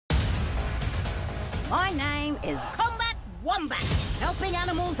My name is Combat Wombat, helping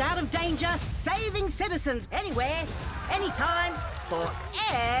animals out of danger, saving citizens anywhere, anytime, for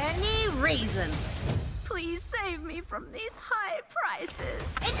any reason. Please save me from these high prices.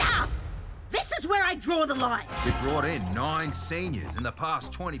 Enough! This is where I draw the line. We brought in 9 seniors in the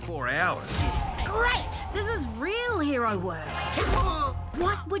past 24 hours. Great! This is real hero work.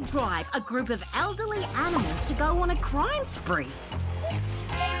 What would drive a group of elderly animals to go on a crime spree?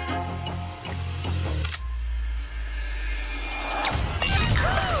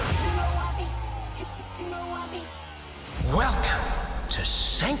 Welcome to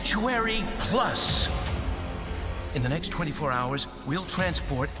Sanctuary Plus. In the next 24 hours, we'll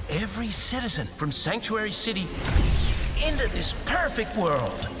transport every citizen from Sanctuary City into this perfect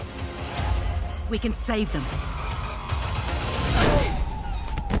world. We can save them.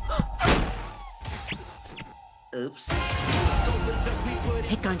 Oops.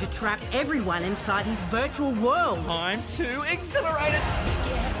 He's going to trap everyone inside his virtual world. I'm too exhilarated.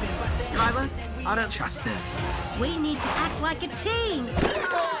 Skylar, I don't trust this. We need to act like a team.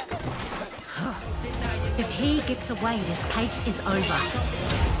 If he gets away, this case is over.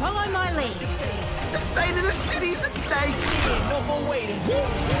 Follow my lead. The fate of the city's at stake. No more waiting.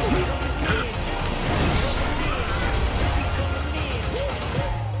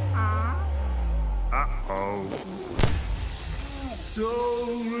 Uh-oh.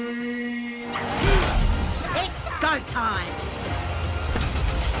 It's go time.